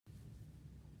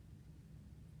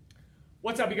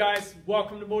What's up, you guys?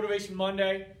 Welcome to Motivation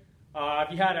Monday.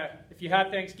 If you had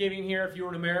Thanksgiving here, if you were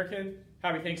an American,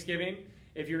 happy Thanksgiving.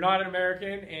 If you're not an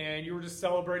American and you were just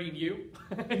celebrating you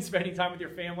and spending time with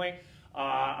your family,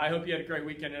 I hope you had a great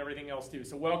weekend and everything else too.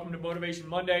 So welcome to Motivation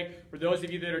Monday. For those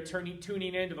of you that are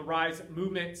tuning in to the Rise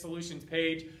Movement Solutions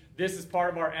page, this is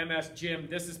part of our MS Gym.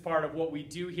 This is part of what we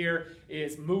do here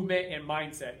is movement and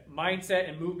mindset. Mindset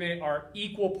and movement are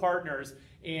equal partners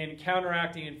in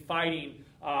counteracting and fighting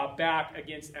back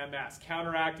against MS,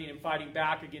 counteracting and fighting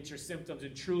back against your symptoms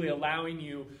and truly allowing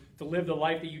you to live the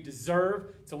life that you deserve,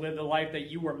 to live the life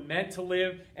that you were meant to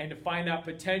live, and to find that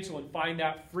potential and find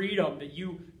that freedom that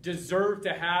you deserve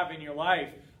to have in your life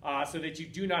so that you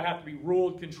do not have to be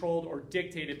ruled, controlled, or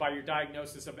dictated by your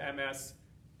diagnosis of MS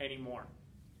anymore.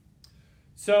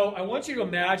 So I want you to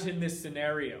imagine this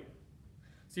scenario.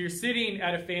 So you're sitting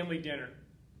at a family dinner,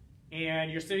 and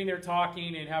you're sitting there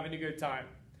talking and having a good time.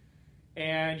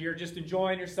 And you're just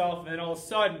enjoying yourself, and then all of a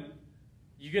sudden,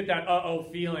 you get that uh-oh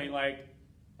feeling like,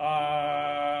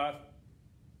 I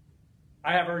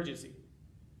have urgency.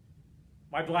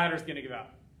 My bladder's going to give out.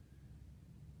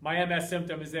 My MS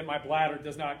symptom is that my bladder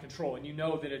does not control, and you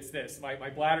know that it's this. My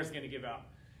bladder's going to give out.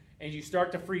 And you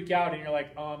start to freak out, and you're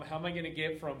like, how am I going to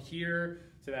get from here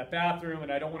to that bathroom?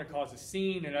 And I don't want to cause a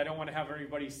scene, and I don't want to have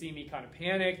everybody see me kind of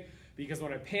panic. Because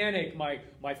when I panic, my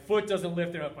foot doesn't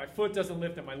lift, and if my foot doesn't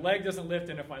lift, and my leg doesn't lift,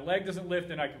 and if my leg doesn't lift,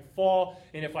 then I can fall.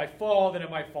 And if I fall, then it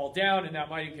might fall down, and that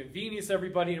might inconvenience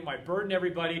everybody, and it might burden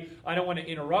everybody. I don't want to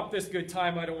interrupt this good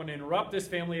time. I don't want to interrupt this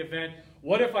family event.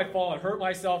 What if I fall and hurt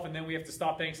myself, and then we have to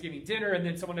stop Thanksgiving dinner, and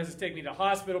then someone has to take me to the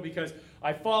hospital because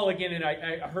I fall again, and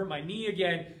I hurt my knee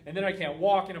again, and then I can't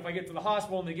walk, and if I get to the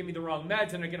hospital and they give me the wrong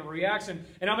meds, and I get a reaction,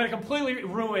 and I'm going to completely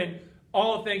ruin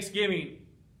all of Thanksgiving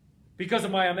because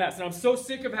of my MS. And I'm so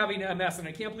sick of having MS, and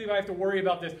I can't believe I have to worry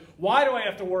about this. Why do I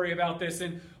have to worry about this?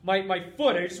 And my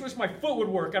foot, I just wish my foot would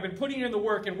work. I've been putting in the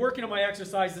work and working on my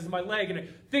exercises in my leg, and I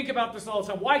think about this all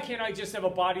the time. Why can't I just have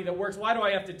a body that works? Why do I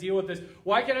have to deal with this?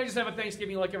 Why can't I just have a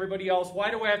Thanksgiving like everybody else?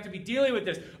 Why do I have to be dealing with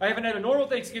this? I haven't had a normal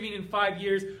Thanksgiving in 5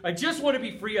 years. I just want to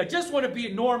be free. I just want to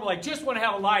be normal. I just want to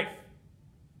have a life.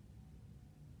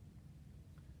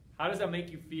 How does that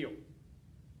make you feel?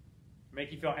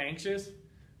 Make you feel anxious?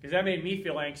 Because that made me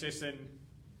feel anxious, and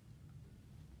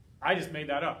I just made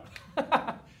that up.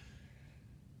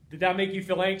 Did that make you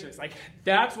feel anxious? Like,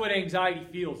 that's what anxiety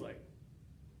feels like.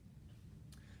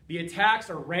 The attacks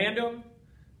are random.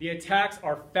 The attacks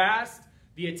are fast.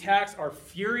 The attacks are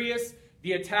furious.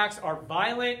 The attacks are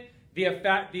violent. The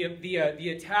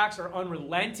attacks are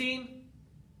unrelenting.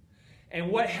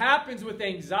 And what happens with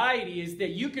anxiety is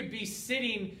that you could be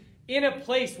sitting in a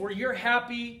place where you're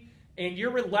happy and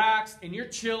you're relaxed, and you're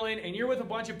chilling, and you're with a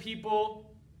bunch of people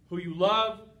who you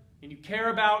love and you care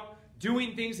about,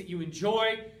 doing things that you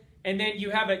enjoy, and then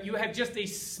you have just a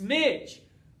smidge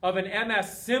of an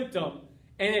MS symptom,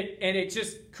 and it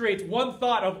just creates one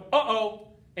thought of uh-oh,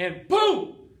 and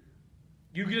boom!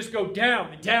 You just go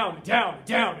down and down and down and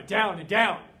down and down and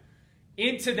down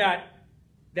into that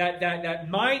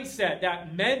mindset,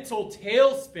 that mental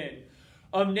tailspin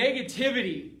of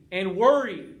negativity and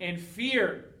worry and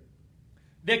fear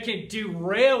that can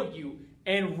derail you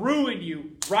and ruin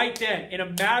you right then. In a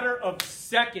matter of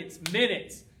seconds,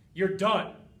 minutes, you're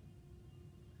done.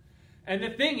 And the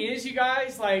thing is, you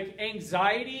guys, like,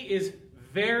 anxiety is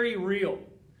very real.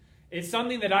 It's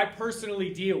something that I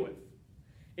personally deal with.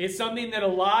 It's something that a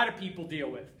lot of people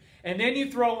deal with. And then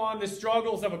you throw on the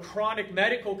struggles of a chronic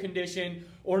medical condition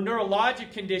or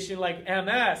neurologic condition like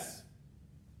MS.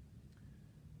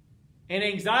 And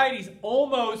anxiety is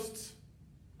almost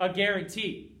a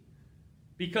guarantee.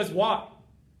 Because why?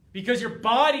 Because your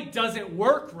body doesn't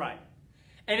work right.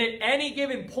 And at any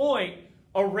given point,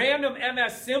 a random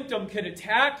MS symptom could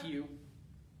attack you.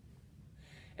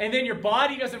 And then your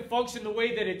body doesn't function the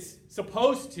way that it's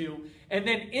supposed to. And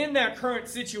then in that current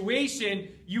situation,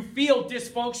 you feel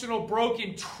dysfunctional,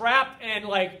 broken, trapped, and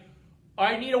like,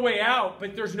 I need a way out,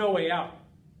 but there's no way out.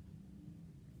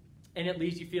 And it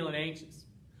leaves you feeling anxious.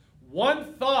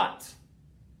 One thought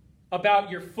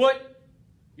about your foot,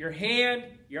 your hand,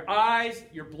 your eyes,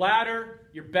 your bladder,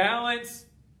 your balance,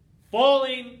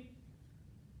 falling,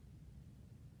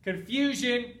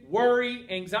 confusion, worry,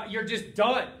 anxiety, you're just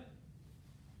done.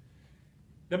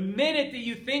 The minute that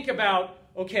you think about,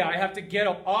 okay, I have to get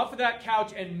up off of that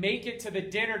couch and make it to the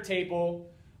dinner table,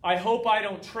 I hope I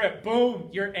don't trip, boom,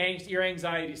 you're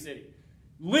anxiety city.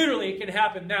 Literally, it can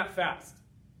happen that fast.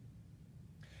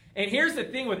 And here's the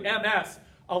thing with MS.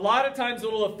 A lot of times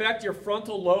it will affect your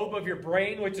frontal lobe of your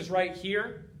brain, which is right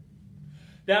here.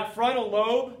 That frontal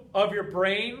lobe of your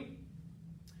brain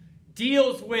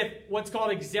deals with what's called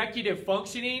executive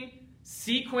functioning,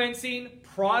 sequencing,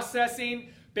 processing,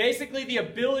 basically the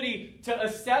ability to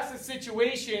assess a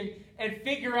situation and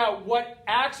figure out what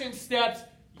action steps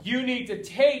you need to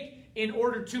take in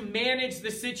order to manage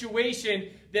the situation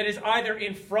that is either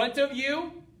in front of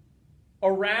you,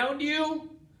 around you,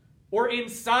 or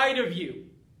inside of you.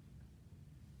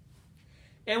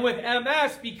 And with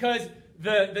MS, because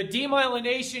the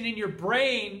demyelination in your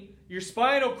brain, your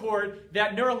spinal cord,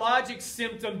 that neurologic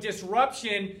symptom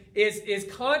disruption is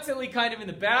constantly kind of in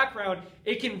the background,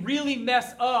 it can really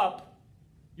mess up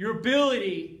your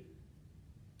ability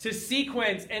to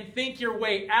sequence and think your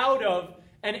way out of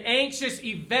an anxious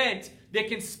event that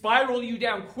can spiral you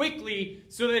down quickly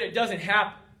so that it doesn't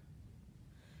happen.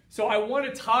 So I want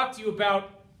to talk to you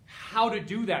about how to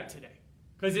do that today,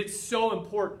 because it's so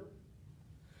important.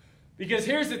 Because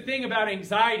here's the thing about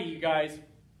anxiety, you guys.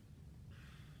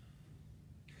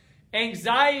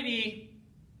 Anxiety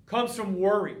comes from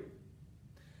worry.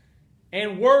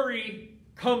 And worry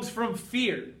comes from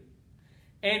fear.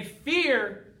 And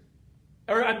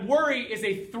worry is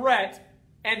a threat,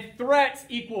 and threats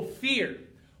equal fear.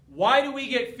 Why do we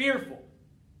get fearful?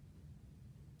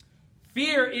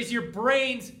 Fear is your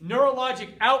brain's neurologic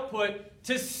output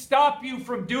to stop you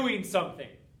from doing something.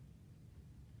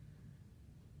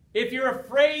 If you're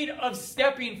afraid of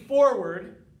stepping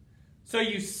forward, so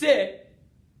you sit,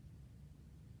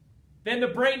 then the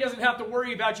brain doesn't have to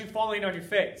worry about you falling on your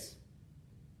face.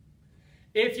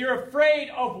 If you're afraid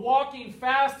of walking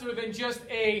faster than just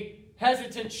a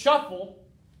hesitant shuffle,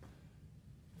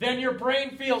 then your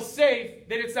brain feels safe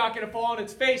that it's not going to fall on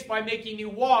its face by making you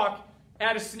walk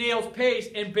at a snail's pace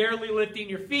and barely lifting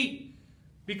your feet.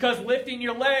 Because lifting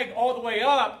your leg all the way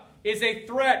up is a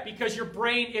threat because your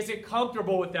brain isn't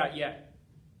comfortable with that yet.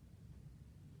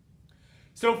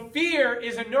 So fear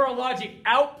is a neurologic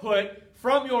output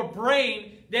from your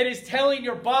brain that is telling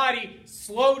your body,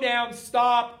 slow down,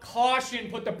 stop,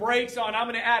 caution, put the brakes on. I'm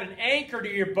going to add an anchor to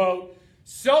your boat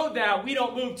so that we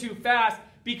don't move too fast,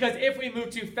 because if we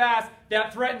move too fast,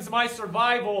 that threatens my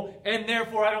survival, and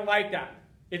therefore I don't like that.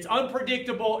 It's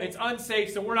unpredictable, it's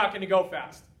unsafe, so we're not going to go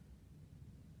fast.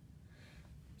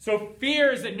 So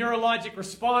fear is a neurologic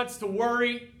response to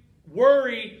worry.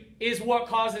 Worry is what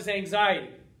causes anxiety.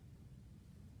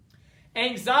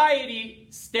 Anxiety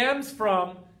stems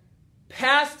from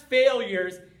past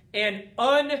failures and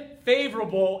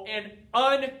unfavorable and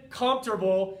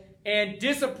uncomfortable and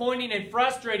disappointing and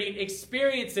frustrating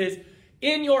experiences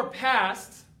in your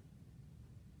past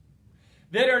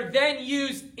that are then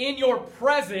used in your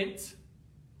present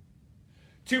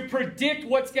to predict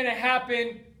what's going to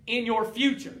happen in your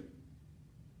future.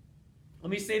 Let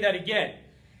me say that again.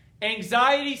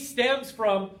 Anxiety stems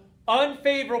from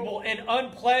unfavorable and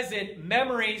unpleasant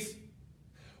memories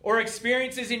or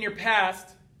experiences in your past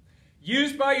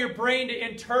used by your brain to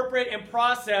interpret and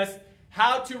process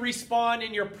how to respond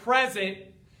in your present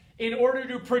in order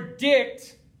to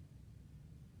predict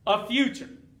a future.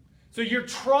 So you're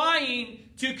trying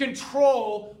to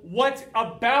control what's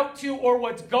about to or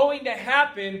what's going to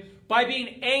happen by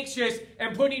being anxious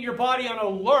and putting your body on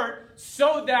alert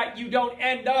so that you don't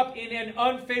end up in an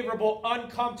unfavorable,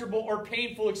 uncomfortable, or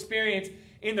painful experience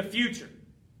in the future.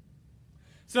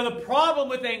 So the problem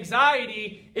with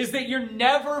anxiety is that you're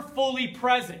never fully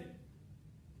present.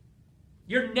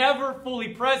 You're never fully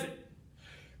present.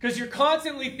 Because you're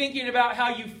constantly thinking about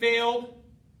how you failed,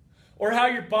 or how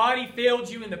your body failed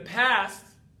you in the past,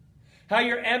 how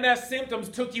your MS symptoms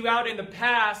took you out in the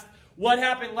past, what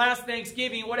happened last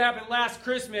Thanksgiving, what happened last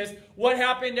Christmas, what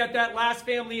happened at that last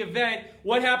family event,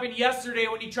 what happened yesterday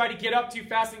when you tried to get up too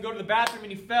fast and go to the bathroom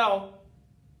and you fell.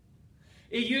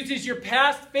 It uses your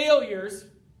past failures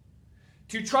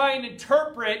to try and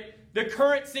interpret the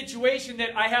current situation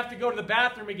that I have to go to the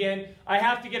bathroom again, I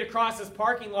have to get across this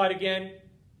parking lot again,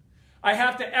 I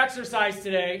have to exercise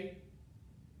today,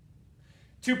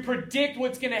 to predict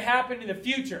what's going to happen in the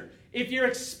future. If you're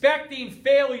expecting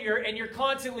failure and you're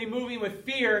constantly moving with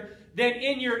fear, then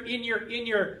in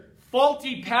your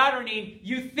faulty patterning,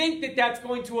 you think that that's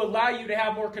going to allow you to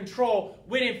have more control,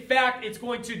 when in fact it's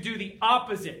going to do the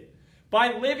opposite.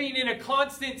 By living in a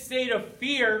constant state of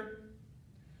fear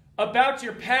about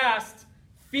your past,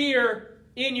 fear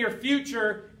in your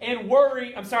future, and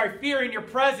fear in your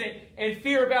present, and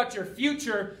fear about your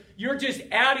future, you're just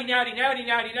adding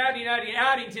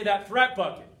to that threat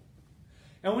bucket.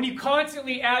 And when you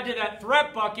constantly add to that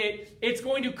threat bucket, it's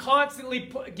going to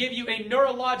constantly give you a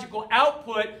neurological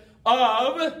output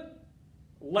of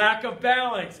lack of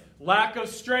balance, lack of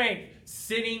strength,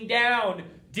 sitting down,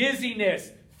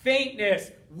 dizziness,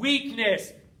 faintness,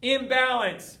 weakness,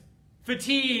 imbalance,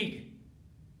 fatigue.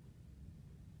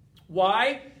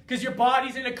 Why? Because your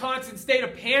body's in a constant state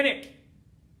of panic.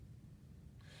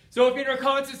 So if you're in a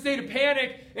constant state of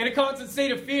panic, in a constant state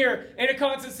of fear, in a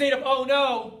constant state of, oh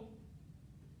no,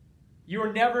 you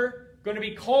are never going to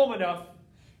be calm enough.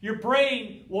 Your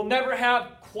brain will never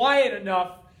have quiet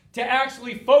enough to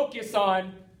actually focus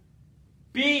on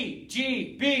B,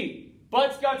 G, B,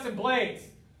 butts, guts, and blades,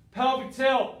 pelvic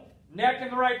tilt, neck in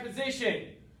the right position.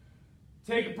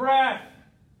 Take a breath.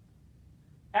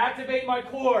 Activate my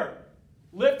core.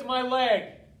 Lift my leg.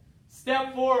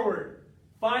 Step forward.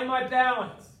 Find my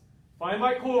balance. Find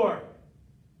my core.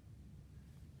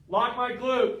 Lock my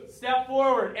glute. Step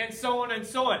forward. And so on and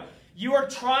so on. You are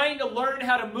trying to learn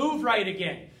how to move right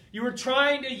again. You are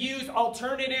trying to use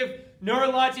alternative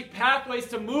neurologic pathways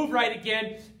to move right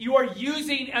again. You are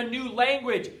using a new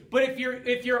language. But if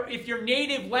your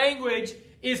native language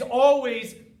is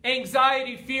always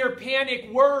anxiety, fear, panic,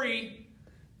 worry,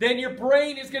 then your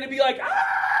brain is going to be like,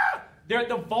 ah!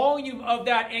 The volume of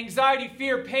that anxiety,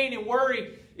 fear, pain, and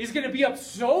worry is going to be up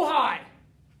so high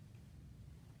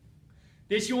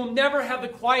that you will never have the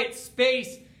quiet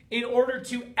space in order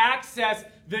to access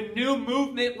the new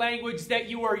movement language that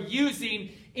you are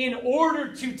using in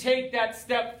order to take that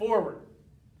step forward,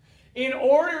 in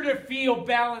order to feel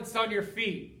balanced on your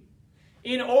feet,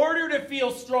 in order to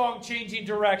feel strong changing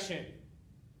direction,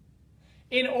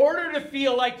 in order to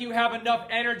feel like you have enough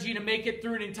energy to make it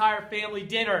through an entire family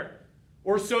dinner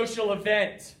or social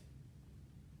event.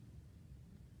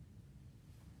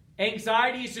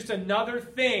 Anxiety is just another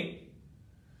thing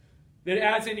that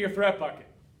adds into your threat bucket.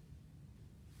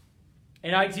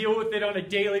 And I deal with it on a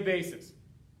daily basis.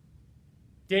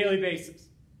 Daily basis.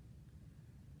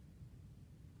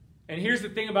 And here's the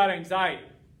thing about anxiety.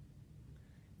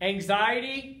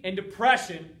 Anxiety and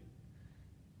depression,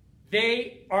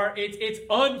 it's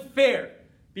unfair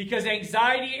because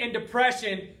anxiety and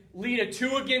depression lead a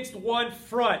 2-against-1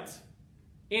 front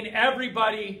in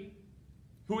everybody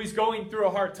who is going through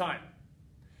a hard time.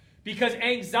 Because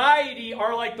anxiety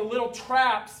are like the little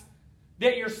traps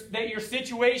that your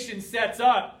situation sets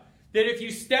up. That if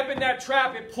you step in that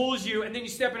trap, it pulls you, and then you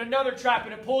step in another trap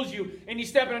and it pulls you, and you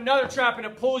step in another trap and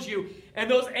it pulls you.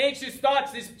 And those anxious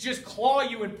thoughts just claw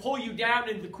you and pull you down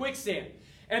into the quicksand.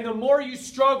 And the more you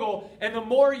struggle, and the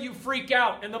more you freak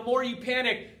out, and the more you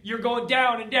panic, you're going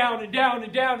down and down and down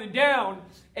and down and down,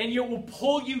 and it will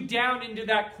pull you down into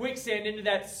that quicksand, into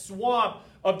that swamp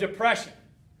of depression.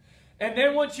 And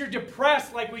then once you're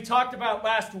depressed, like we talked about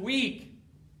last week,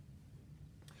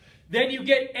 then you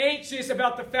get anxious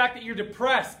about the fact that you're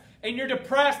depressed. And you're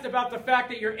depressed about the fact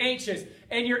that you're anxious.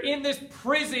 And you're in this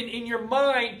prison in your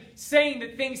mind saying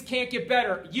that things can't get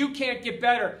better. You can't get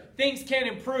better. Things can't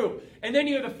improve. And then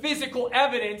you have the physical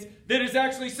evidence that is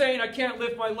actually saying, I can't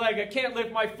lift my leg. I can't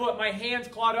lift my foot. My hand's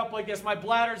clawed up like this. My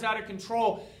bladder's out of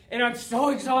control. And I'm so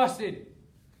exhausted.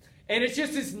 And it's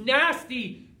just this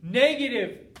nasty,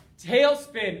 negative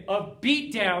tailspin of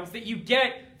beatdowns that you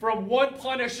get from one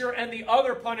punisher and the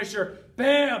other punisher.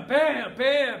 Bam, bam,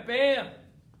 bam, bam.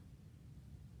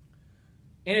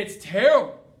 And it's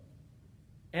terrible.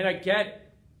 And I get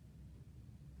it.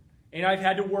 And I've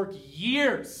had to work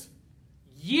years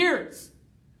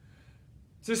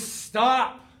to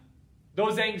stop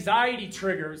those anxiety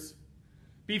triggers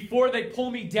before they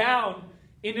pull me down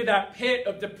into that pit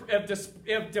of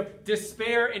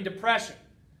despair and depression.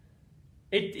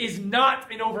 It is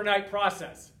not an overnight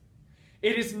process.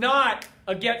 It is not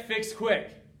a get fixed quick.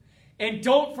 And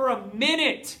don't for a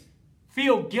minute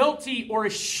feel guilty or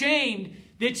ashamed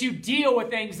that you deal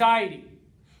with anxiety,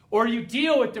 or you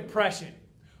deal with depression,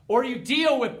 or you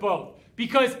deal with both.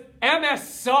 Because MS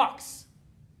sucks.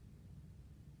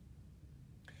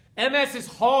 MS is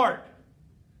hard.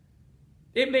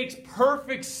 It makes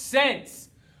perfect sense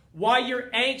why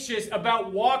you're anxious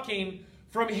about walking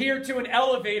from here to an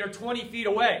elevator 20 feet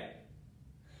away.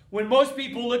 When most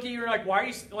people look at you and are like, why are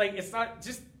you, like, it's not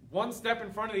just one step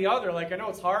in front of the other. Like, I know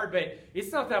it's hard, but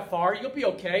it's not that far. You'll be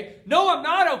okay. No, I'm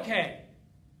not okay.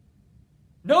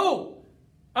 No,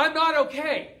 I'm not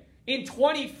okay. In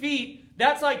 20 feet,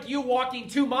 that's like you walking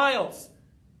 2 miles.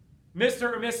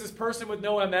 Mr. or Mrs. Person with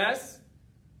no MS.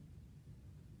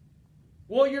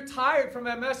 Well, you're tired from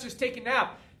MS, just take a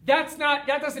nap. That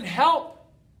doesn't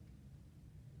help.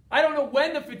 I don't know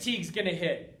when the fatigue's going to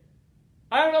hit.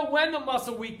 I don't know when the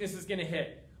muscle weakness is going to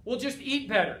hit. We'll just eat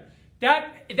better.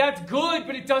 That's good,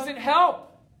 but it doesn't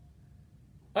help.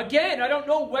 Again, I don't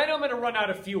know when I'm going to run out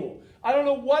of fuel. I don't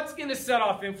know what's going to set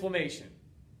off inflammation.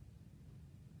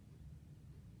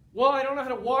 Well, I don't know how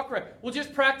to walk right. Well,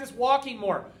 just practice walking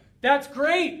more. That's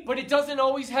great, but it doesn't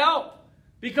always help.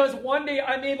 Because one day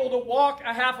I'm able to walk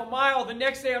a half a mile, the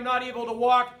next day I'm not able to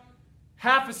walk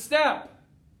half a step.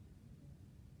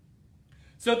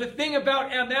 So the thing about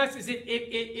MS is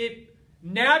it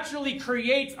naturally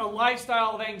creates a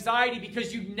lifestyle of anxiety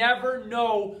because you never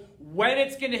know when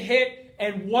it's going to hit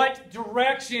and what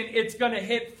direction it's going to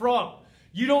hit from.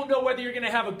 You don't know whether you're going to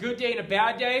have a good day and a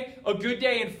bad day, a good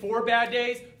day and 4 bad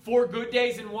days, 4 good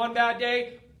days and 1 bad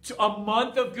day, a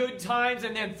month of good times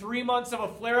and then 3 months of a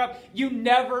flare-up. You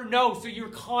never know, so you're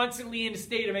constantly in a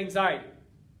state of anxiety.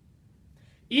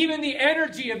 Even the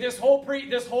energy of this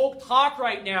whole talk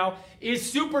right now is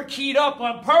super keyed up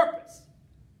on purpose.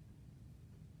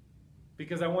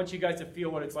 Because I want you guys to feel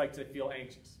what it's like to feel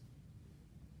anxious.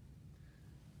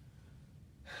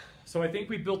 So I think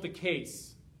we built the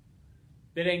case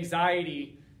that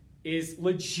anxiety is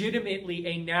legitimately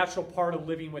a natural part of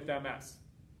living with MS.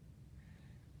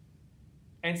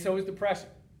 And so is depression.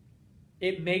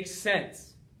 It makes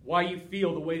sense why you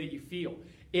feel the way that you feel.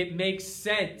 It makes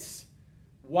sense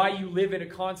why you live in a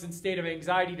constant state of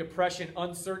anxiety, depression,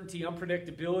 uncertainty,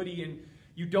 unpredictability, and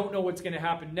you don't know what's going to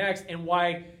happen next, and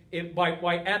why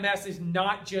MS is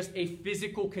not just a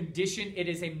physical condition, it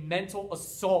is a mental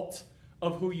assault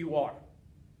of who you are.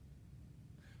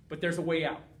 But there's a way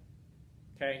out.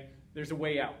 Okay? There's a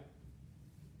way out.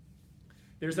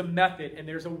 There's a method and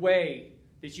there's a way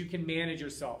that you can manage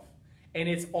yourself. And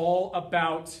it's all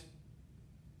about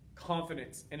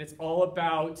confidence. And it's all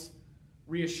about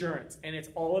reassurance. And it's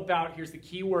all about, here's the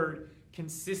key word,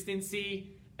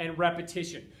 consistency and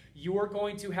repetition. You are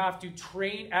going to have to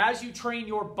train, as you train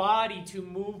your body to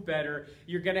move better,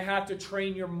 you're going to have to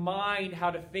train your mind how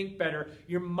to think better,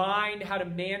 your mind how to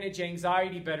manage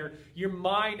anxiety better, your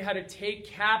mind how to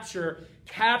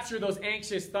capture those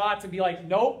anxious thoughts and be like,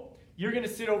 nope, you're going to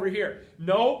sit over here.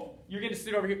 Nope, you're going to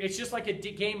sit over here. It's just like a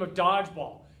game of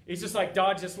dodgeball. It's just like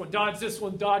dodge this one, dodge this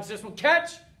one, dodge this one,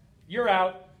 catch, you're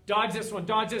out. Dodge this one,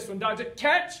 dodge this one, dodge it,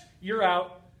 catch, you're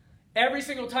out. Every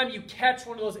single time you catch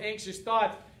one of those anxious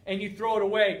thoughts and you throw it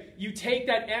away, you take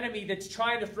that enemy that's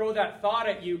trying to throw that thought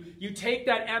at you, you take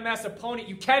that MS opponent,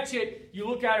 you catch it, you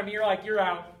look at him, you're like, you're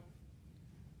out.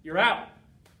 You're out.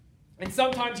 And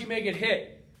sometimes you may get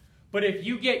hit. But if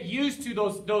you get used to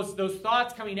those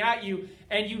thoughts coming at you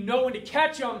and you know when to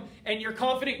catch them and you're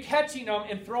confident catching them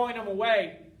and throwing them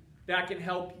away, that can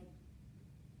help you.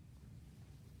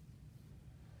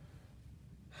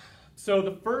 So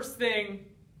the first thing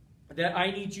that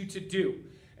I need you to do,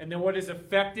 and then what is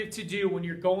effective to do when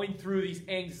you're going through these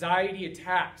anxiety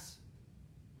attacks,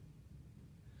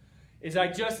 is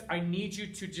I need you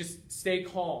to just stay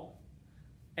calm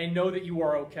and know that you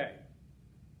are okay.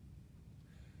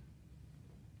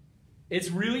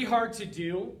 It's really hard to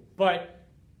do, but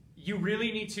you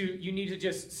really need to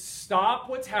just stop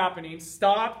what's happening,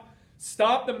 stop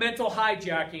the mental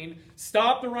hijacking.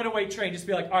 Stop the runaway train. Just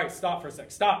be like, all right, stop for a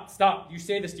sec. Stop. You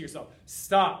say this to yourself.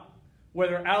 Stop.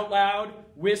 Whether out loud,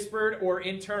 whispered, or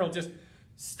internal, just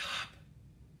stop.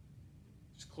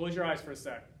 Just close your eyes for a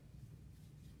sec.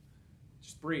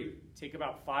 Just breathe. Take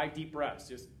about 5 deep breaths.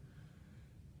 Just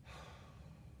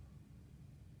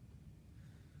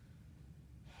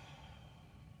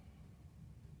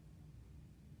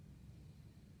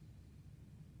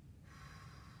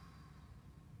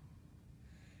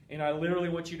and I literally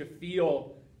want you to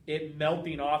feel it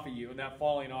melting off of you and that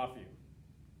falling off you.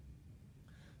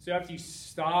 So after you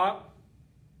stop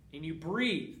and you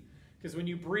breathe, because when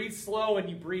you breathe slow and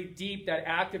you breathe deep, that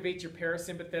activates your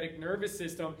parasympathetic nervous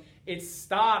system. It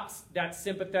stops that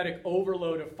sympathetic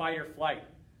overload of fight or flight.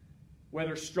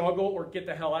 Whether struggle or get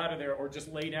the hell out of there or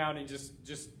just lay down and just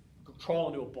crawl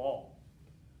into a ball.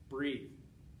 Breathe.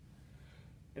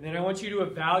 And then I want you to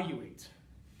evaluate.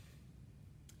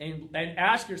 And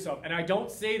ask yourself, and I don't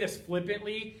say this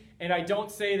flippantly, and I don't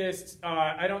say this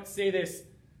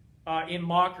in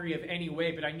mockery of any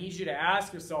way, but I need you to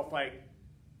ask yourself, like,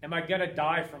 am I going to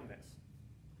die from this?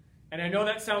 And I know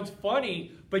that sounds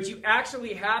funny, but you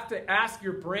actually have to ask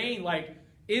your brain, like,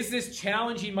 is this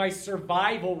challenging my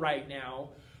survival right now?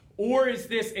 Or is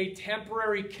this a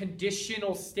temporary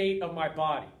conditional state of my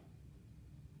body?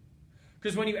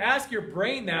 Because when you ask your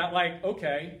brain that, like,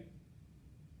 okay,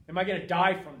 am I going to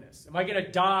die from this? Am I going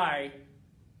to die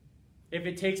if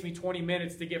it takes me 20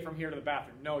 minutes to get from here to the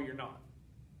bathroom? No, you're not.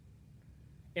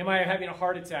 Am I having a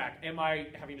heart attack? Am I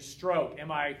having a stroke? Am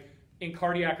I in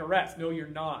cardiac arrest? No, you're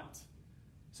not.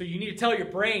 So you need to tell your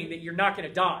brain that you're not going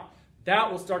to die. That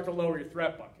will start to lower your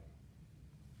threat bucket.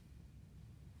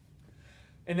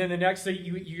 And then the next thing,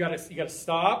 you got to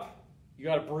stop. You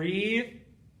got to breathe.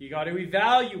 You got to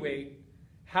evaluate,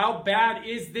 how bad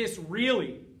is this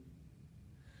really?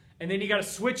 And then you got to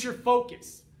switch your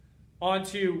focus.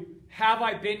 onto have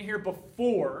I been here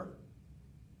before,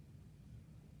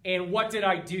 And what did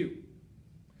I do?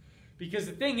 Because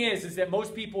the thing is that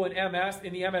most people in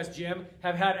the MS gym,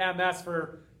 have had MS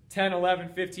for 10,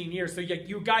 11, 15 years. So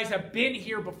you guys have been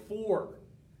here before.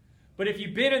 But if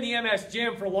you've been in the MS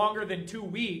gym for longer than 2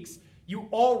 weeks, you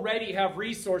already have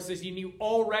resources and you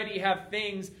already have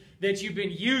things that you've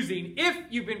been using, if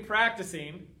you've been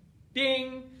practicing,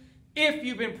 ding, if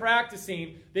you've been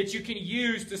practicing, that you can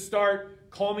use to start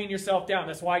calming yourself down.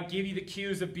 That's why I give you the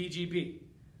cues of BGB.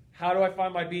 How do I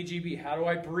find my BGB? How do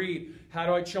I breathe? How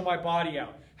do I chill my body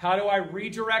out? How do I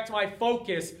redirect my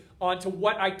focus onto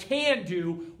what I can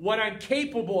do, what I'm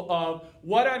capable of,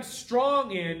 what I'm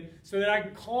strong in, so that I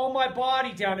can calm my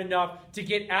body down enough to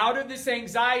get out of this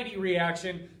anxiety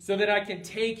reaction so that I can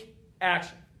take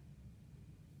action.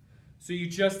 So you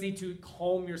just need to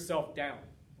calm yourself down,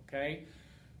 okay?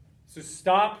 So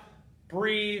stop,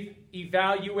 breathe,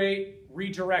 evaluate,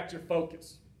 redirect your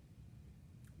focus.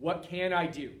 What can I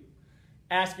do?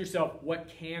 Ask yourself, what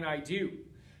can I do?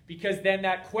 Because then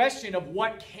that question of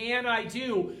what can I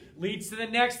do leads to the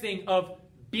next thing of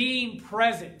being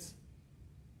present.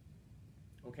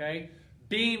 Okay?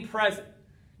 Being present.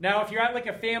 Now, if you're at like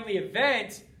a family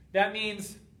event, that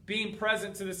means being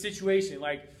present to the situation.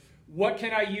 Like, what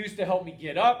can I use to help me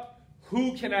get up?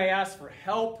 Who can I ask for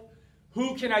help?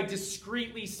 Who can I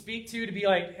discreetly speak to be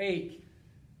like, hey,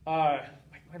 my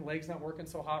leg's not working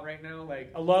so hot right now.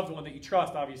 Like, a loved one that you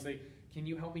trust, obviously. Can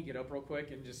you help me get up real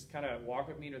quick and just kind of walk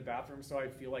with me to the bathroom so I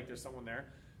feel like there's someone there?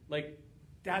 Like,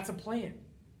 that's a plan.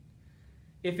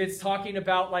 If it's talking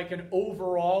about like an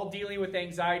overall dealing with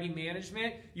anxiety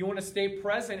management, you want to stay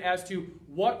present as to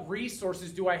what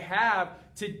resources do I have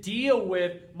to deal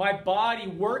with my body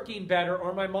working better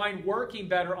or my mind working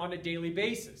better on a daily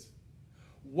basis.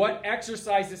 What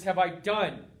exercises have I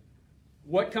done?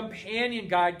 What companion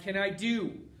guide can I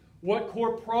do? What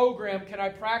core program can I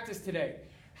practice today?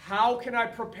 How can I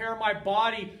prepare my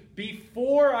body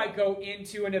before I go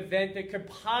into an event that could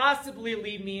possibly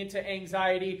lead me into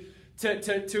anxiety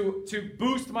to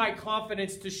boost my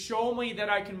confidence, to show me that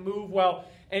I can move well,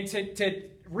 and to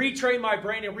retrain my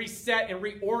brain and reset and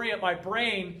reorient my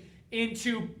brain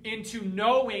into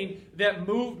knowing that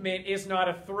movement is not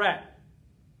a threat.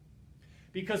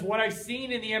 Because what I've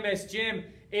seen in the MS gym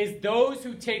is those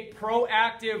who take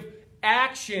proactive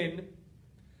action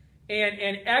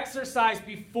and exercise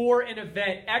before an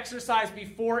event, exercise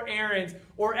before errands,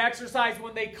 or exercise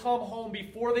when they come home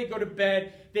before they go to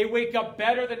bed, they wake up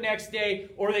better the next day,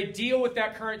 or they deal with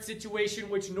that current situation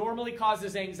which normally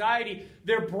causes anxiety.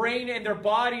 Their brain and their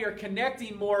body are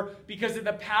connecting more because of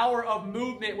the power of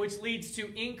movement, which leads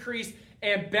to increased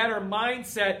and better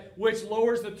mindset, which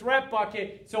lowers the threat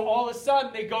bucket. So all of a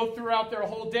sudden they go throughout their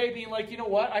whole day being like, you know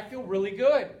what, I feel really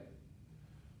good.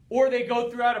 Or they go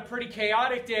throughout a pretty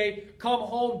chaotic day, come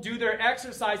home, do their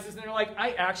exercises, and they're like,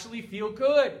 I actually feel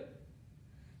good.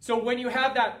 So when you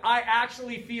have that, I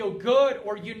actually feel good,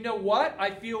 or you know what,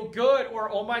 I feel good,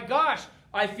 or oh my gosh,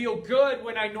 I feel good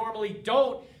when I normally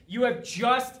don't, you have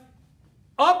just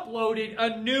uploaded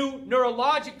a new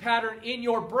neurologic pattern in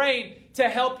your brain to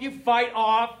help you fight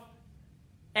off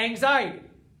anxiety.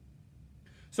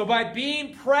 So by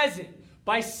being present,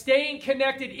 by staying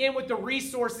connected in with the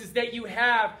resources that you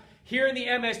have here in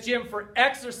the MS gym for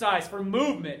exercise, for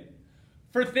movement,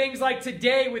 for things like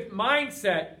today with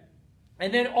mindset,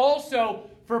 and then also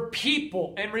for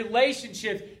people and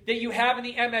relationships that you have in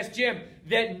the MS gym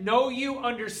that know you,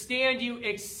 understand you,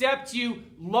 accept you,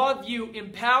 love you,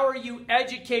 empower you,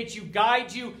 educate you,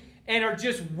 guide you, and are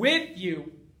just with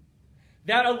you,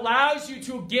 that allows you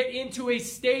to get into a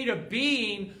state of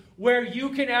being where you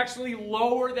can actually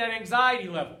lower that anxiety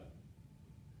level.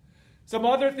 Some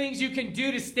other things you can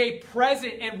do to stay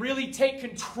present and really take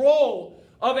control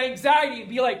of anxiety and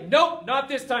be like, nope, not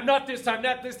this time, not this time,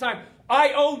 not this time.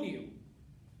 I own you.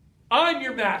 I'm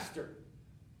your master.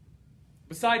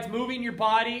 Besides moving your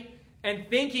body and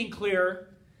thinking clearer,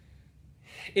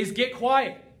 is get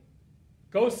quiet.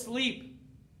 Go sleep.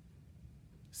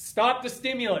 Stop the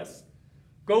stimulus.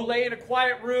 Go lay in a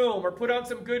quiet room or put on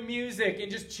some good music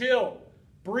and just chill.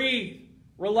 Breathe.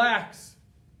 Relax.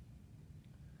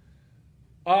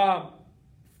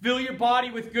 Fill your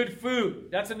body with good food.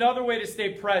 That's another way to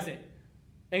stay present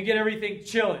and get everything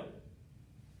chilling.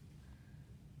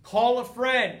 Call a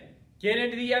friend. Get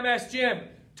into the MS gym.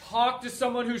 Talk to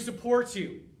someone who supports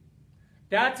you.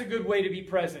 That's a good way to be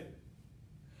present.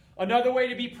 Another way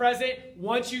to be present,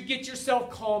 once you get yourself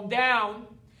calmed down,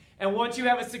 and once you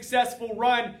have a successful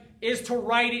run, is to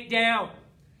write it down.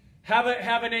 Have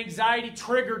an anxiety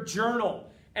trigger journal.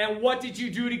 And what did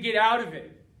you do to get out of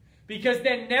it? Because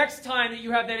then next time that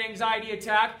you have that anxiety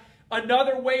attack,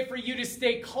 Another way for you to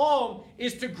stay calm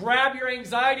is to grab your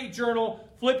anxiety journal,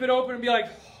 flip it open, and be like,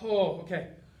 oh, okay.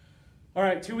 All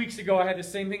right, 2 weeks ago, I had the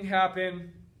same thing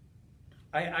happen.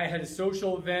 I had a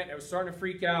social event. I was starting to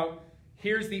freak out.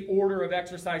 Here's the order of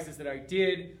exercises that I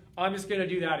did. I'm just going to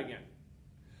do that again.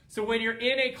 So when you're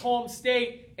in a calm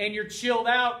state and you're chilled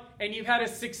out and you've had a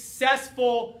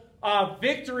successful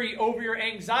victory over your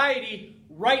anxiety,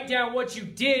 write down what you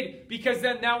did, because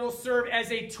then that will serve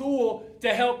as a tool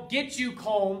to help get you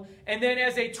calm, and then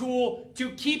as a tool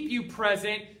to keep you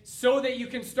present so that you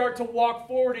can start to walk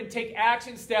forward and take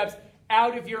action steps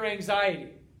out of your anxiety.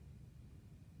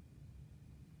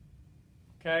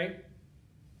 Okay?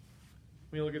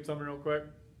 Let me look at something real quick.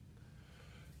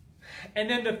 And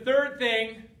then the third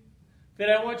thing that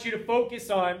I want you to focus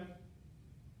on,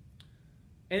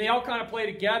 and they all kind of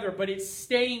play together, but it's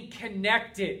staying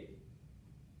connected.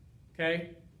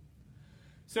 Okay?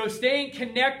 So staying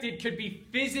connected could be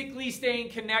physically staying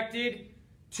connected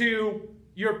to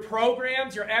your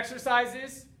programs, your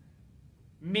exercises.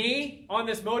 Me, on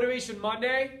this Motivation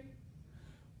Monday,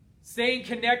 staying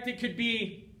connected could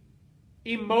be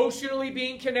emotionally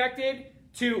being connected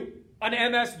to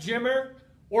an MS Gymmer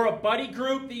or a buddy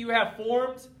group that you have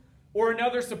formed or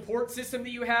another support system that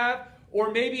you have,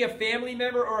 or maybe a family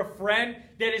member or a friend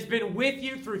that has been with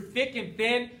you through thick and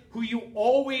thin, who you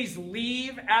always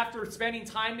leave after spending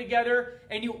time together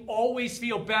and you always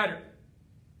feel better.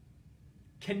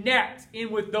 Connect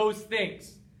in with those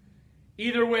things,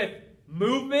 either with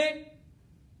movement,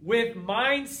 with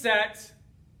mindset,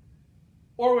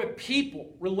 or with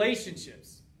people,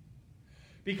 relationships.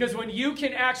 Because when you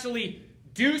can actually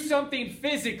do something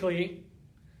physically,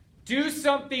 do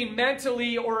something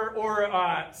mentally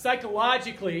or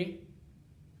psychologically,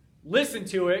 listen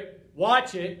to it,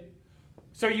 watch it.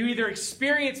 So you either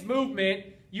experience movement,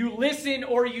 you listen,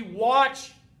 or you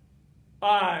watch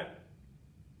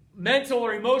mental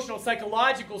or emotional,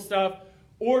 psychological stuff,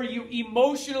 or you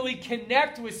emotionally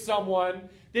connect with someone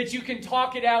that you can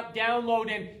talk it out,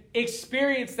 download, and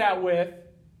experience that with.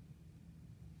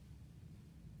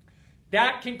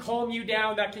 That can calm you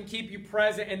down, that can keep you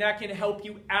present, and that can help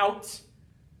you out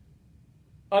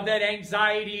of that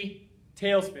anxiety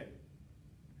tailspin.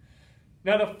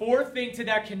 Now, the fourth thing to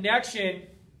that connection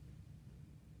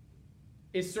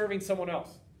is serving someone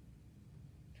else.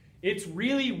 It's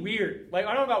really weird. Like,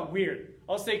 I don't know about weird.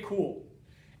 I'll say cool.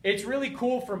 It's really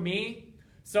cool for me,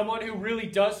 someone who really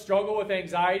does struggle with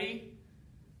anxiety,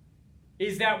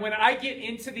 is that when I get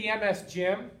into the MS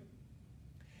Gym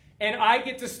and I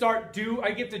get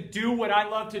to do what I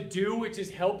love to do, which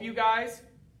is help you guys,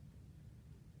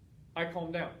 I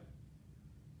calm down.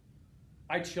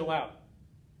 I chill out.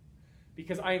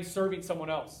 Because I am serving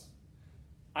someone else.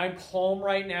 I'm calm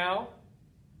right now.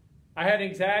 I had an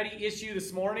anxiety issue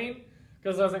this morning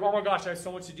because I was like, oh my gosh, I have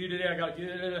so much to do today.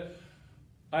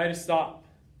 I had to stop.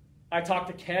 I talked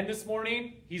to Ken this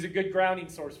morning. He's a good grounding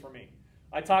source for me.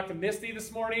 I talked to Misty this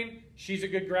morning. She's a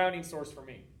good grounding source for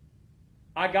me.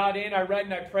 I got in, I read,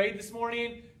 and I prayed this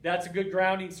morning. That's a good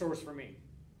grounding source for me.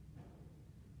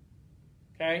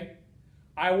 Okay?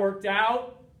 I worked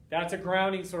out. That's a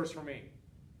grounding source for me.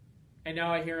 And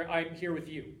now I'm here with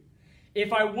you.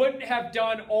 If I wouldn't have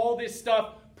done all this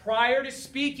stuff prior to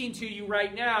speaking to you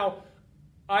right now,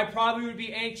 I probably would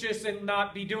be anxious and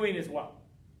not be doing as well.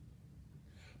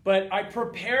 But I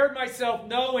prepared myself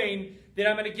knowing that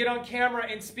I'm going to get on camera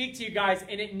and speak to you guys,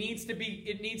 and it needs to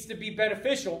be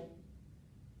beneficial.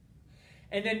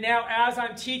 And then now as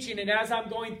I'm teaching and as I'm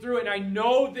going through it, and I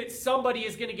know that somebody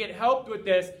is going to get helped with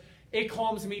this, it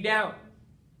calms me down.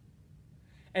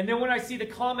 And then when I see the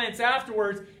comments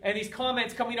afterwards, and these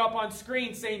comments coming up on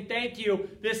screen saying, thank you,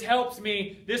 this helps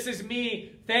me, this is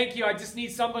me, thank you, I just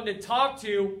need someone to talk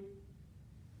to,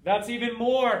 that's even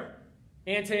more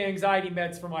anti-anxiety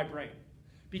meds for my brain.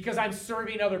 Because I'm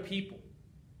serving other people.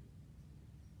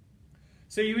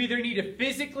 So you either need to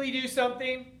physically do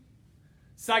something,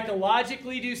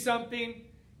 psychologically do something,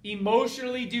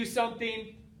 emotionally do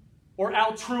something, or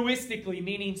altruistically,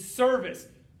 meaning service,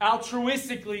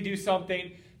 altruistically do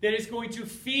something that is going to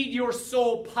feed your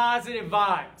soul positive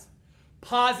vibes,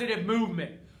 positive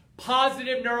movement,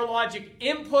 positive neurologic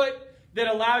input that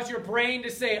allows your brain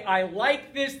to say, I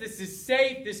like this, this is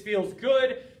safe, this feels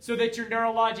good, so that your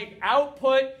neurologic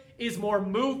output is more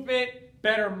movement,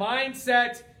 better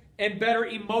mindset, and better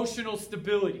emotional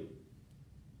stability.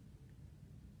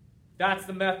 That's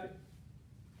the method.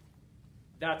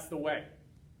 That's the way.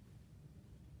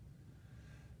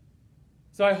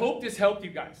 So I hope this helped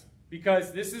you guys,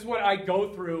 because this is what I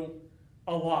go through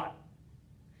a lot.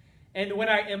 And when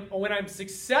I'm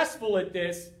successful at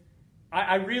this,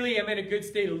 I really am in a good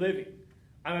state of living.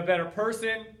 I'm a better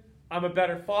person. I'm a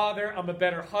better father. I'm a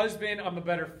better husband. I'm a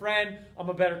better friend. I'm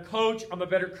a better coach. I'm a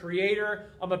better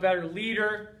creator. I'm a better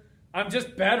leader. I'm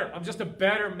just better. I'm just a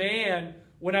better man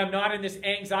when I'm not in this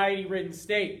anxiety-ridden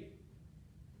state.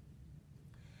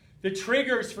 The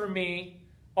triggers for me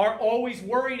are always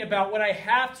worrying about what I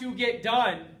have to get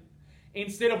done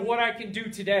instead of what I can do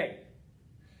today.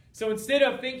 So instead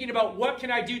of thinking about what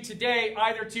can I do today,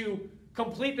 either to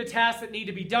complete the tasks that need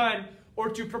to be done or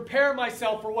to prepare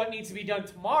myself for what needs to be done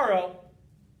tomorrow,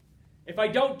 if I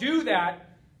don't do that,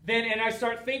 and I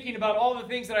start thinking about all the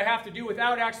things that I have to do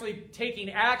without actually taking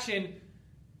action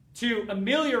to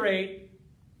ameliorate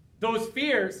those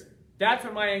fears, that's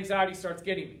when my anxiety starts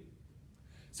getting me.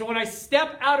 So when I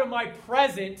step out of my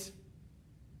present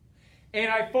and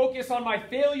I focus on my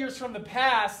failures from the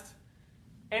past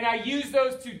and I use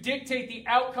those to dictate the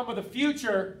outcome of the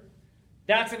future,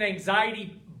 that's an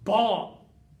anxiety bomb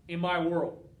in my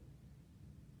world.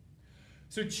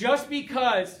 So just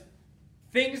because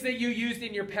things that you used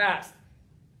in your past,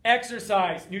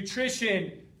 exercise,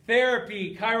 nutrition,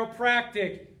 therapy,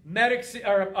 chiropractic,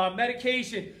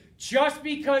 medication, just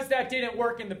because that didn't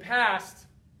work in the past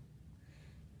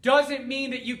doesn't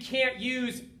mean that you can't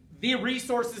use the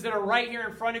resources that are right here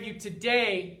in front of you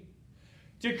today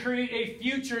to create a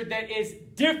future that is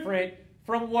different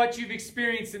from what you've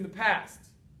experienced in the past.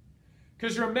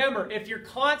 Because remember, if you're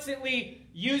constantly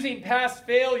using past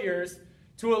failures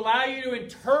to allow you to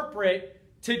interpret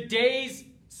today's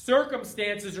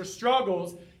circumstances or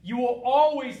struggles, you will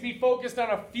always be focused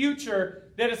on a future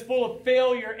that is full of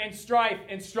failure and strife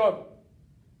and struggle.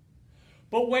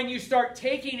 But when you start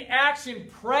taking action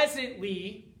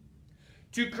presently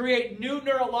to create new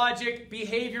neurologic,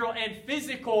 behavioral, and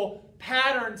physical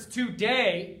patterns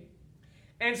today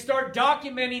and start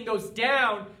documenting those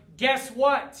down, guess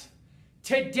what?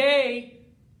 Today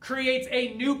creates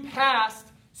a new past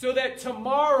so that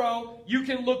tomorrow you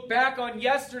can look back on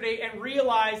yesterday and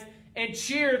realize and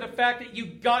cheer the fact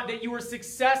that you were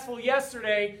successful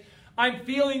yesterday. I'm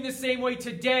feeling the same way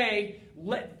today.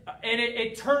 And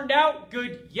it turned out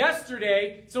good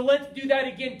yesterday, so let's do that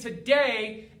again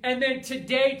today, and then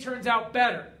today turns out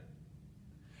better.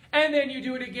 And then you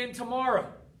do it again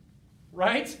tomorrow,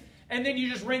 right? And then you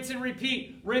just rinse and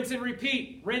repeat, rinse and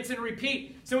repeat, rinse and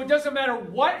repeat. So it doesn't matter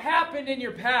what happened in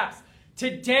your past.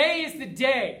 Today is the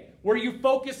day where you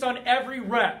focus on every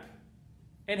rep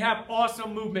and have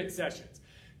awesome movement sessions.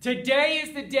 Today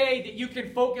is the day that you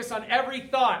can focus on every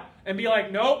thought and be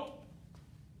like, nope.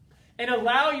 And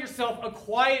allow yourself a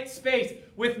quiet space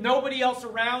with nobody else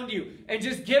around you and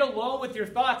just get alone with your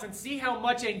thoughts and see how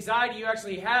much anxiety you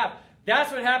actually have.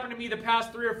 That's what happened to me the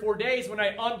past 3 or 4 days when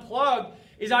I unplugged,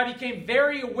 is I became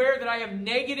very aware that I have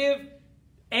negative,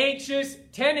 anxious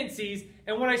tendencies.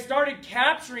 And when I started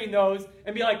capturing those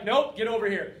and be like, nope, get over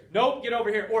here. Nope, get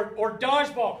over here. Or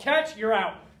dodgeball, catch, you're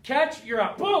out. Catch, you're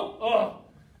out. Boom. Oh.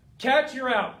 Catch, you're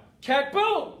out. Catch,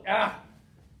 boom. Ah.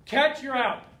 Catch, you're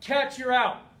out. Catch, you're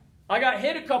out. I got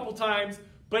hit a couple times,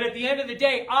 but at the end of the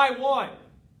day, I won.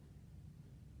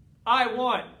 I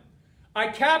won. I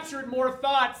captured more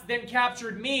thoughts than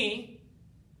captured me.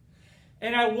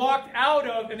 And I walked out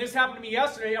of, and this happened to me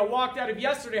yesterday, I walked out of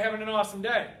yesterday having an awesome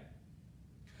day.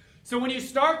 So when you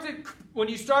start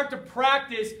to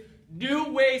practice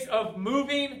new ways of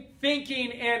moving,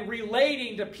 thinking, and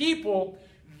relating to people,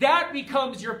 that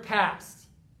becomes your past.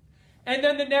 And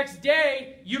then the next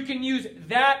day, you can use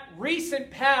that recent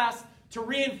past to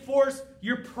reinforce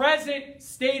your present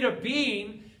state of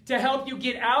being to help you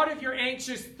get out of your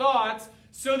anxious thoughts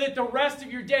so that the rest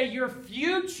of your day, your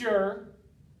future,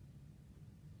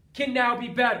 can now be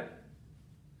better.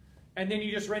 And then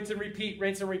you just rinse and repeat,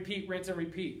 rinse and repeat, rinse and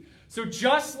repeat. So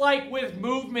just like with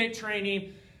movement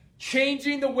training,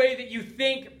 changing the way that you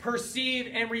think, perceive,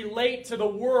 and relate to the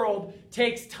world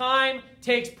takes time,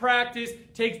 takes practice,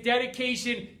 takes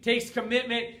dedication, takes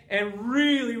commitment, and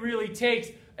really, really takes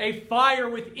a fire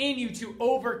within you to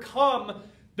overcome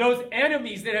those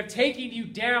enemies that have taken you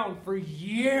down for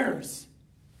years.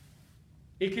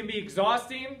 It can be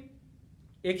exhausting.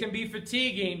 It can be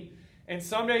fatiguing. And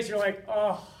some days you're like,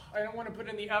 oh, I don't want to put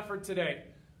in the effort today.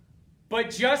 But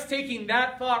just taking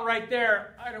that thought right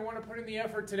there, I don't want to put in the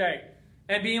effort today,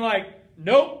 and being like,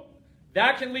 nope,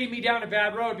 that can lead me down a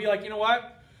bad road. Be like, you know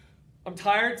what? I'm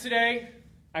tired today.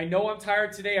 I know I'm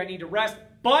tired today. I need to rest.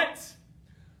 But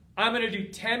I'm going to do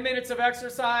 10 minutes of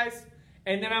exercise,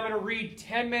 and then I'm going to read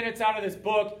 10 minutes out of this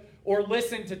book or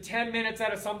listen to 10 minutes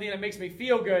out of something that makes me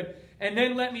feel good, and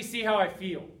then let me see how I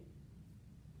feel.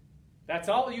 That's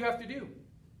all you have to do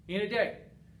in a day.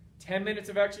 10 minutes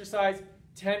of exercise,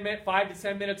 5 to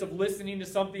 10 minutes of listening to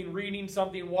something, reading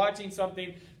something, watching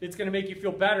something that's going to make you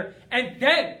feel better. And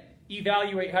then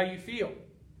evaluate how you feel.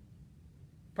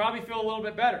 Probably feel a little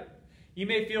bit better. You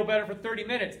may feel better for 30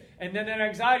 minutes, and then that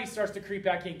anxiety starts to creep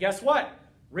back in. Guess what?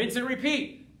 Rinse and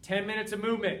repeat. 10 minutes of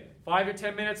movement, 5 or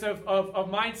 10 minutes of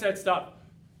mindset stuff.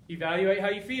 Evaluate how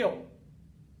you feel.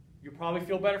 You'll probably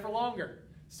feel better for longer.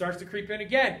 Starts to creep in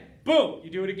again. Boom, you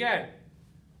do it again.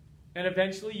 And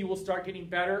eventually you will start getting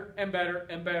better and better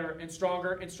and better and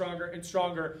stronger and stronger and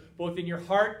stronger, both in your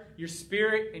heart, your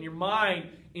spirit, and your mind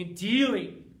in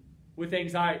dealing with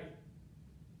anxiety.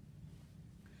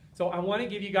 So I want to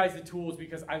give you guys the tools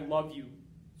because I love you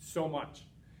so much.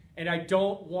 And I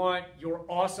don't want your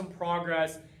awesome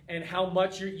progress and how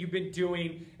much you've been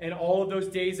doing and all of those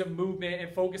days of movement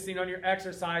and focusing on your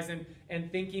exercise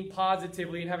and thinking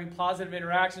positively and having positive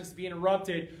interactions to be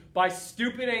interrupted by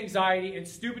stupid anxiety and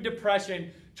stupid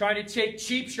depression trying to take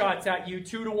cheap shots at you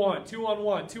 2-to-1,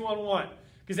 2-on-1, 2-on-1.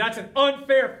 Because that's an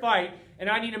unfair fight, and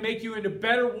I need to make you into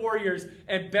better warriors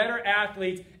and better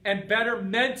athletes and better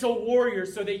mental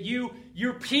warriors so that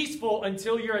you're peaceful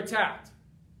until you're attacked.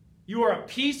 You are a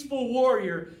peaceful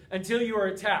warrior until you are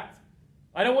attacked.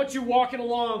 I don't want you walking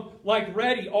along like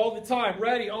ready all the time,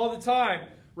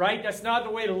 right? That's not the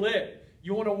way to live.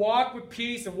 You want to walk with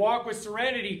peace and walk with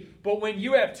serenity, but when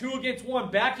you have 2 against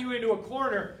 1, back you into a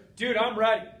corner, dude, I'm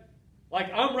ready. Like,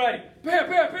 I'm ready. Bam,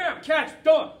 bam, bam, catch,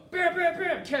 done. Bam, bam,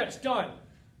 bam, catch, done.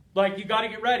 Like, you got to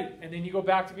get ready, and then you go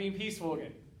back to being peaceful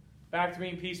again. Back to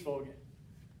being peaceful again.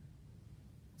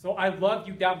 So I love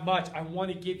you that much. I want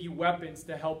to give you weapons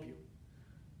to help you.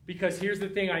 Because here's the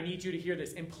thing, I need you to hear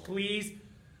this. And please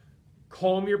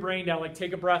calm your brain down. Like,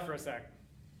 take a breath for a second.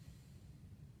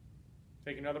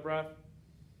 Take another breath.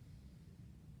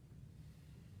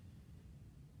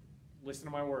 Listen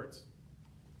to my words.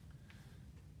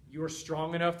 You are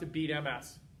strong enough to beat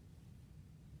MS.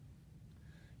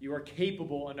 You are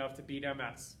capable enough to beat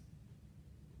MS.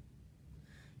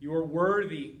 You are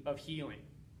worthy of healing.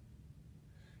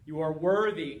 You are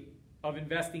worthy of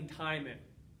investing time in.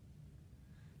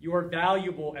 You are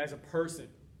valuable as a person.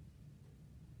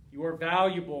 You are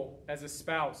valuable as a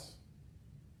spouse.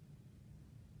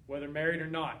 Whether married or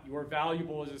not, you are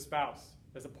valuable as a spouse,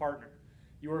 as a partner.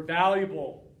 You are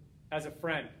valuable as a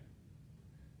friend.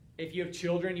 If you have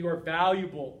children, you are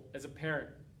valuable as a parent.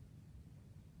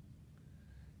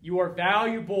 You are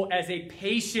valuable as a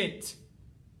patient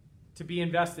to be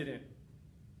invested in.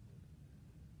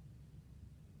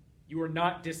 You are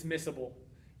not dismissible.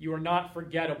 You are not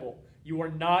forgettable. You are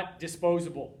not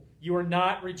disposable. You are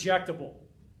not rejectable.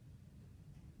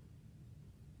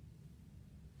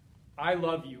 I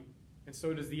love you, and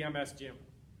so does the MS Gym.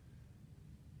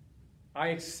 I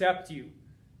accept you,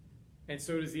 and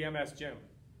so does the MS Gym,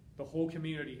 the whole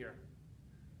community here.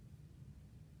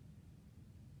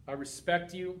 I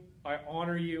respect you, I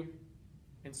honor you,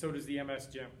 and so does the MS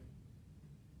Gym.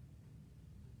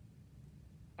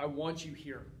 I want you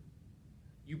here.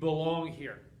 You belong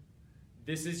here.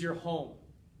 This is your home.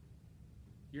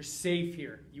 You're safe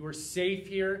here. You are safe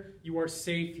here. You are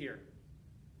safe here.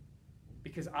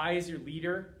 Because I, as your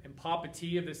leader and Papa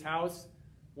T of this house,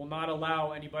 will not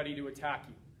allow anybody to attack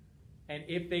you. And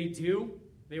if they do,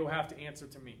 they will have to answer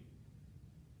to me.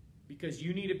 Because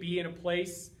you need to be in a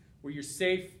place where you're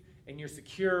safe and you're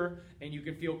secure and you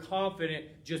can feel confident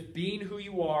just being who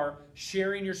you are,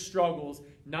 sharing your struggles,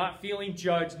 not feeling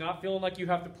judged, not feeling like you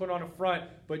have to put on a front,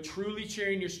 but truly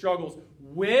sharing your struggles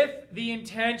with the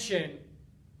intention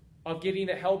of getting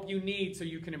the help you need so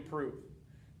you can improve.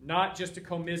 Not just to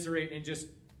commiserate and just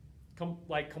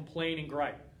complain and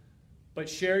gripe, but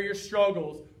share your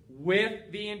struggles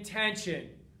with the intention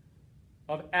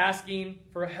of asking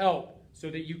for help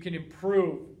so that you can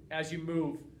improve as you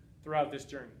move throughout this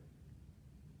journey.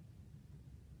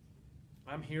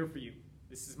 I'm here for you.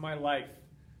 This is my life.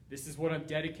 This is what I'm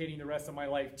dedicating the rest of my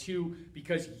life to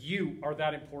because you are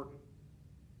that important.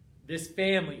 This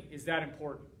family is that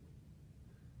important.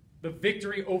 The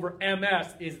victory over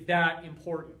MS is that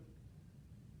important.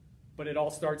 But it all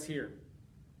starts here.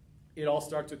 It all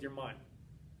starts with your mind.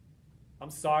 I'm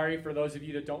sorry for those of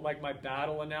you that don't like my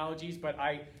battle analogies, but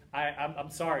I'm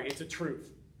sorry. It's a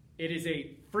truth. It is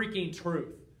a freaking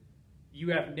truth. You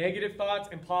have negative thoughts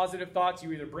and positive thoughts.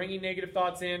 You're either bringing negative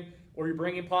thoughts in or you're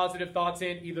bringing positive thoughts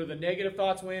in. Either the negative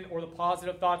thoughts win or the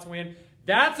positive thoughts win.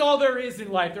 That's all there is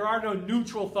in life. There are no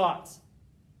neutral thoughts.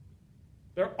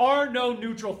 There are no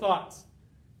neutral thoughts.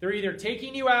 They're either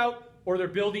taking you out or they're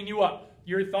building you up.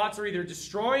 Your thoughts are either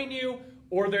destroying you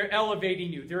or they're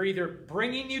elevating you. They're either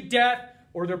bringing you death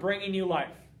or they're bringing you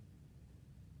life.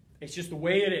 It's just the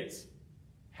way it is.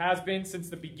 Has been since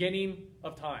the beginning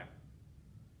of time.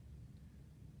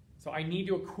 So I need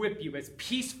to equip you as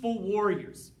peaceful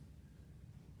warriors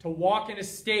to walk in a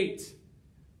state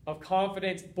of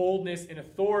confidence, boldness, and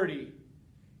authority,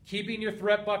 keeping your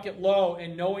threat bucket low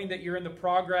and knowing that you're in the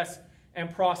progress and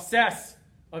process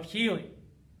of healing.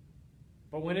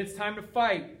 But when it's time to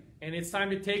fight, and it's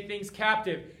time to take things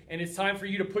captive, and it's time for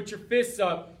you to put your fists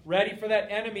up, ready for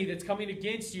that enemy that's coming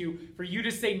against you, for you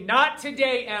to say, not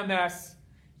today, MS.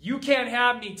 You can't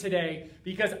have me today,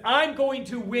 because I'm going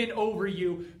to win over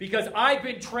you, because I've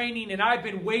been training and I've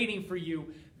been waiting for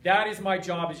you. That is my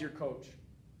job as your coach.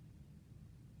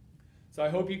 So I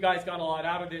hope you guys got a lot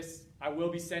out of this. I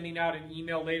will be sending out an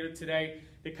email later today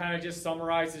that kind of just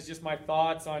summarizes just my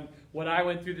thoughts on what I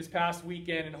went through this past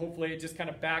weekend, and hopefully it just kind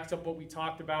of backs up what we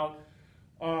talked about.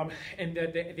 And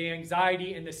the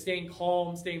anxiety and the staying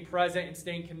calm, staying present, and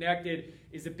staying connected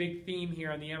is a big theme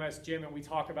here on the MS Gym, and we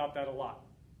talk about that a lot.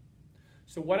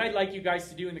 So what I'd like you guys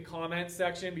to do in the comments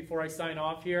section before I sign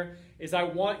off here is I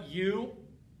want you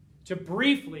to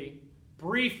briefly,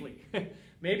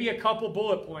 maybe a couple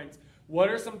bullet points, what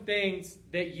are some things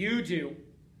that you do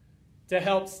to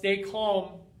help stay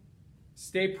calm,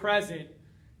 stay present,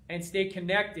 and stay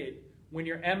connected when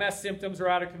your MS symptoms are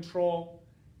out of control,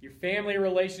 your family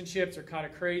relationships are kind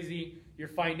of crazy, your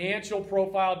financial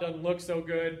profile doesn't look so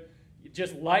good,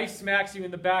 just life smacks you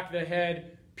in the back of the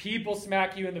head, people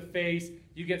smack you in the face,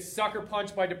 you get sucker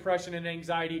punched by depression and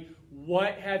anxiety.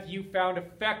 What have you found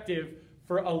effective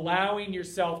for allowing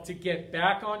yourself to get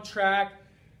back on track,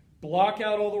 block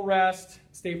out all the rest,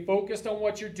 stay focused on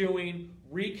what you're doing,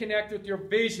 reconnect with your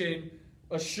vision,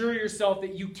 assure yourself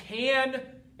that you can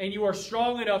and you are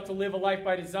strong enough to live a life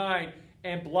by design,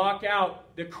 and block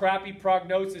out the crappy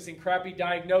prognosis and crappy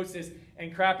diagnosis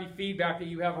and crappy feedback that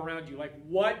you have around you? Like,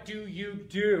 what do you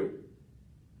do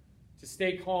to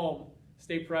stay calm,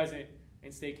 stay present,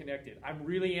 and stay connected? I'm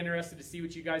really interested to see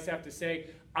what you guys have to say.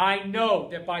 I know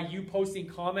that by you posting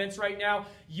comments right now,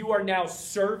 you are now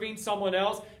serving someone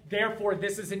else. Therefore,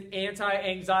 this is an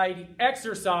anti-anxiety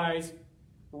exercise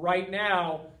right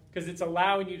now, because it's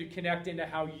allowing you to connect into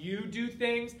how you do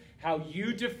things, how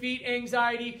you defeat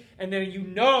anxiety, and then you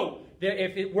know that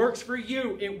if it works for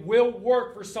you, it will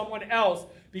work for someone else,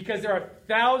 because there are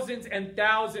thousands and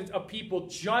thousands of people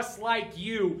just like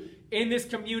you in this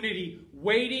community,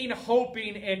 waiting,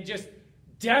 hoping, and just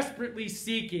desperately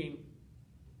seeking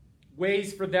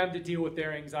ways for them to deal with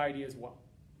their anxiety as well.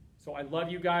 So I love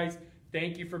you guys.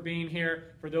 Thank you for being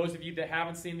here. For those of you that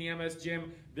haven't seen the MS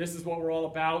Gym, this is what we're all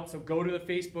about. So go to the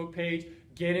Facebook page,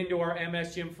 get into our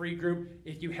MS Gym free group.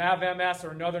 If you have MS or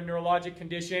another neurologic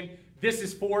condition, this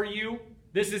is for you.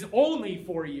 This is only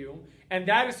for you. And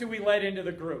that is who we let into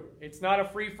the group. It's not a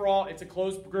free-for-all. It's a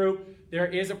closed group. There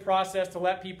is a process to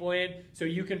let people in so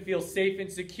you can feel safe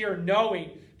and secure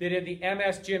knowing that in the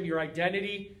MS Gym, your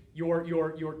identity,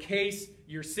 your case,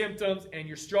 your symptoms, and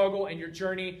your struggle and your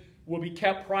journey will be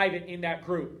kept private in that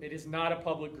group. It is not a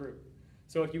public group.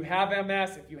 So if you have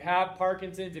MS, if you have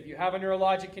Parkinson's, if you have a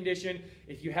neurologic condition,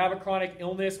 if you have a chronic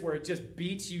illness where it just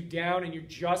beats you down and you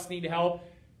just need help,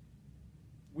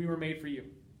 we were made for you.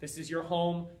 This is your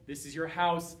home. This is your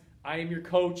house. I am your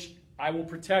coach. I will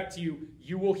protect you.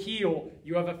 You will heal.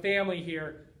 You have a family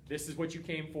here. This is what you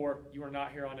came for. You are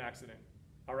not here on accident.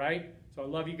 All right? So I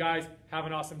love you guys. Have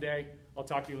an awesome day. I'll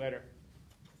talk to you later.